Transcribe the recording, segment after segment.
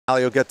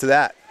He'll get to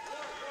that.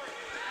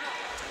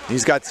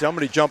 He's got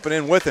somebody jumping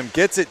in with him,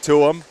 gets it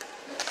to him.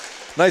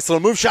 Nice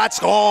little move shot,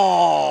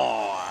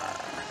 score!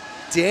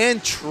 Dan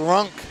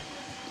Trunk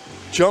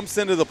jumps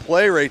into the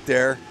play right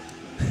there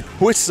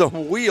with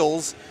some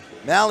wheels.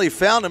 Malley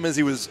found him as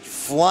he was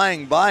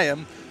flying by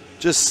him,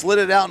 just slid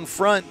it out in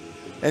front,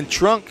 and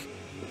Trunk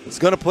is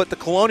going to put the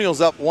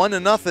Colonials up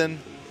 1-0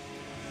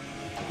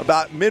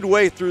 about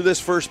midway through this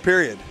first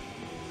period.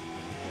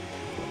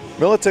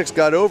 Militix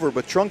got over,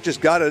 but Trunk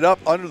just got it up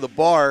under the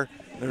bar.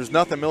 There's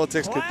nothing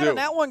Militix could do. And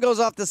that one goes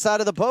off the side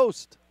of the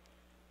post.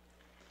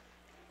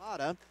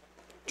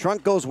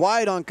 Trunk goes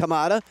wide on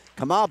Kamada.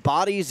 Kamada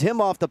bodies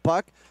him off the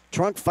puck.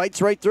 Trunk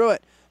fights right through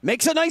it.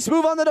 Makes a nice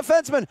move on the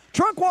defenseman.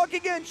 Trunk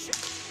walking in.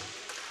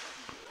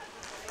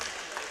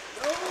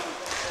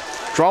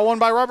 Draw one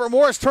by Robert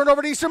Morris.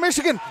 Turnover to Eastern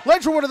Michigan.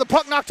 Ledgerwood with the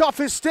puck knocked off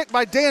his stick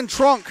by Dan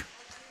Trunk.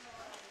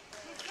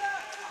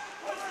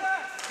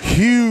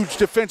 Huge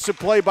defensive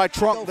play by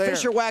Trunk there.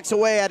 Fisher whacks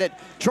away at it.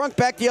 Trunk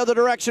back the other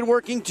direction,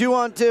 working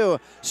 2-on-2.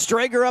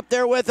 Strager up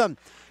there with him.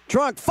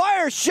 Trunk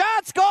fires,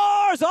 shot,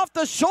 scores off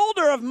the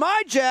shoulder of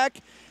Myjack.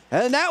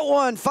 And that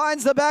one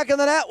finds the back of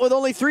the net with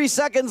only 3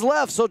 seconds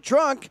left. So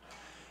Trunk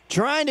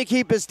trying to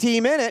keep his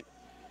team in it.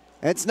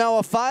 It's now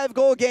a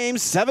 5-goal game,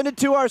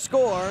 7-2 our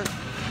score.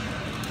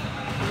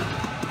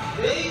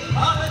 Big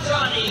Papa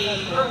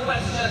Johnny for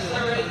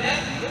Westchester in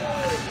net.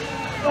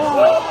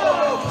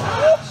 Mama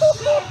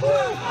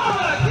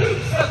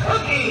keeps the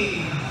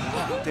cookie.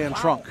 Dan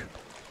Trunk.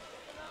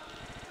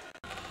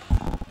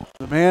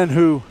 The man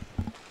who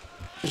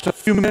just a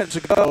few minutes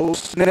ago,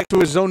 next to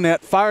his own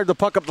net, fired the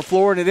puck up the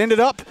floor, and it ended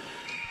up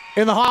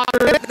in the hot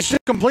net. She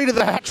completed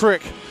the hat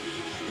trick.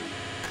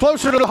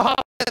 Closer to the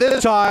hot net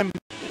this time.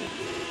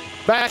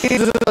 Back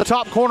into the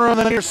top corner on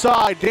the near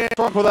side. Dan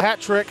Trunk with a hat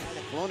trick.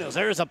 Colonials,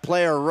 there's a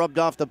player rubbed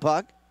off the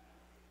puck.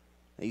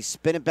 He's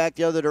spinning back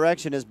the other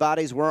direction. His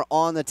bodies were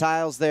on the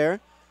tiles there.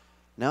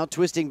 Now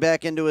twisting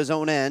back into his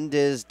own end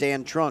is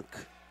Dan Trunk.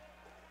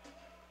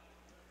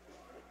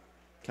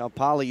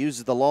 Kalpali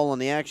uses the lull in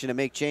the action to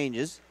make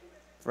changes.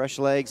 Fresh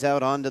legs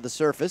out onto the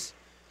surface.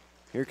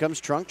 Here comes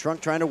Trunk.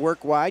 Trunk trying to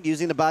work wide,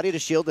 using the body to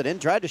shield it in.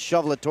 Tried to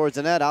shovel it towards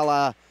the net, a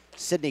la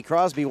Sidney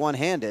Crosby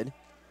one-handed.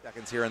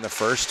 Seconds here in the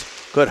first.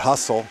 Good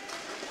hustle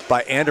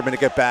by Anderman to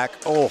get back.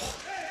 Oh,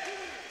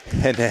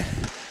 and then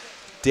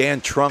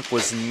Dan Trunk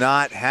was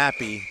not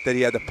happy that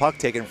he had the puck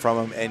taken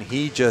from him, and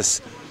he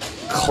just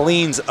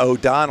cleans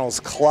O'Donnell's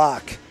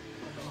clock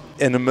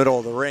in the middle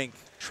of the rink.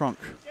 Trunk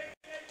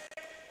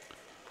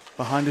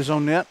behind his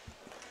own net.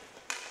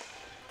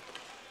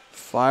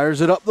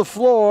 Fires it up the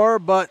floor,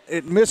 but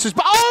it misses.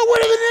 Oh,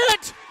 wait a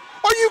minute!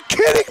 Are you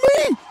kidding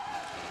me?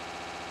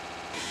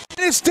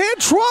 And it's Dan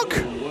Trunk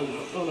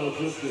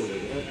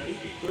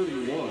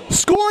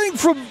scoring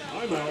from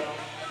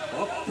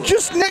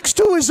just next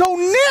to his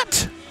own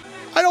net.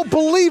 I don't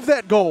believe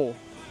that goal.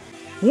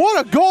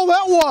 What a goal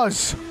that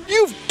was.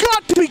 You've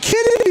got to be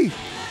kidding me.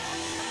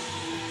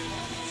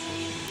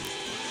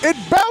 It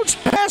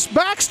bounced past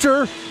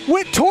Baxter,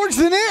 went towards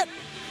the net,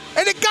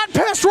 and it got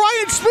past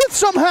Ryan Smith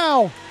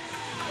somehow.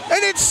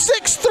 And it's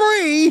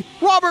 6-3.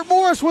 Robert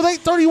Morris with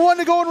 8:31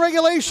 to go in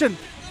regulation.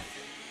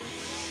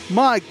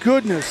 My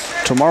goodness.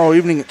 Tomorrow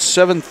evening at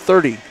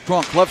 7:30.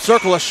 Trunk, left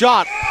circle, a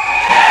shot.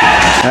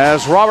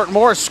 As Robert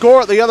Morris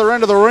score at the other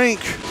end of the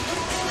rink.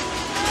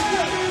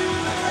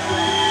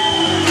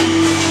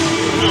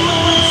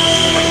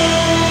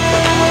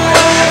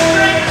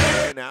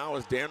 Now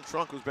is Dan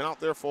Trunk, who's been out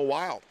there for a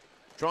while.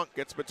 Trunk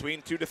gets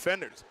between two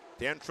defenders.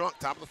 Dan Trunk,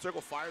 top of the circle,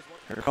 fires one.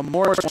 Here comes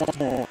Morris once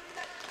more.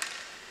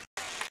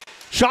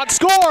 Shot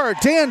score!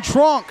 Dan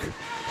Trunk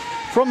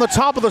from the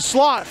top of the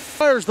slot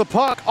fires the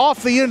puck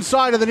off the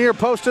inside of the near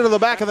post into the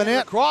back of the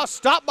net. Cross,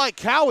 stopped by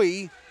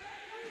Cowie.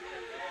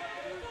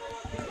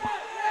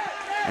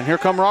 And here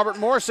come Robert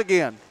Morris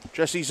again.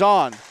 Jesse's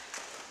on.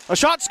 A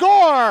shot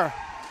score!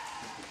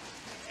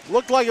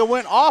 Looked like it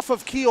went off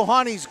of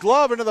Keohani's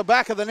glove into the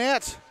back of the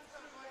net.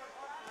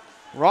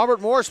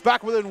 Robert Morris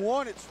back within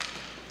one. It's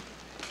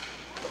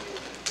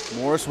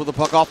Morris with the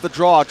puck off the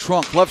draw.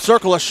 Trunk, left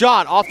circle, a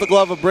shot off the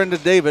glove of Brendan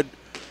David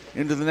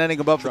into the netting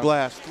above the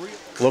glass.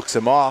 Looks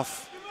him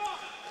off,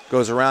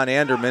 goes around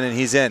Anderman, and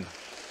he's in.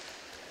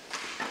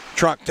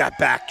 Trunk, that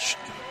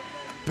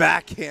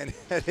backhand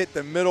hit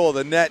the middle of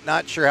the net.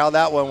 Not sure how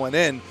that one went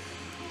in,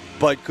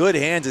 but good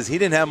hands as he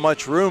didn't have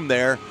much room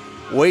there.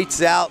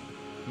 Waits out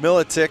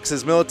Militix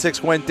as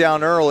Militix went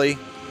down early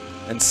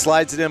and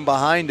slides it in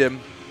behind him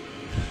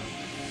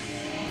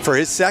for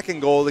his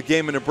second goal of the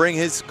game and to bring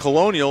his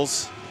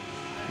Colonials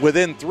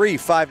within 3,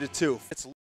 5-2.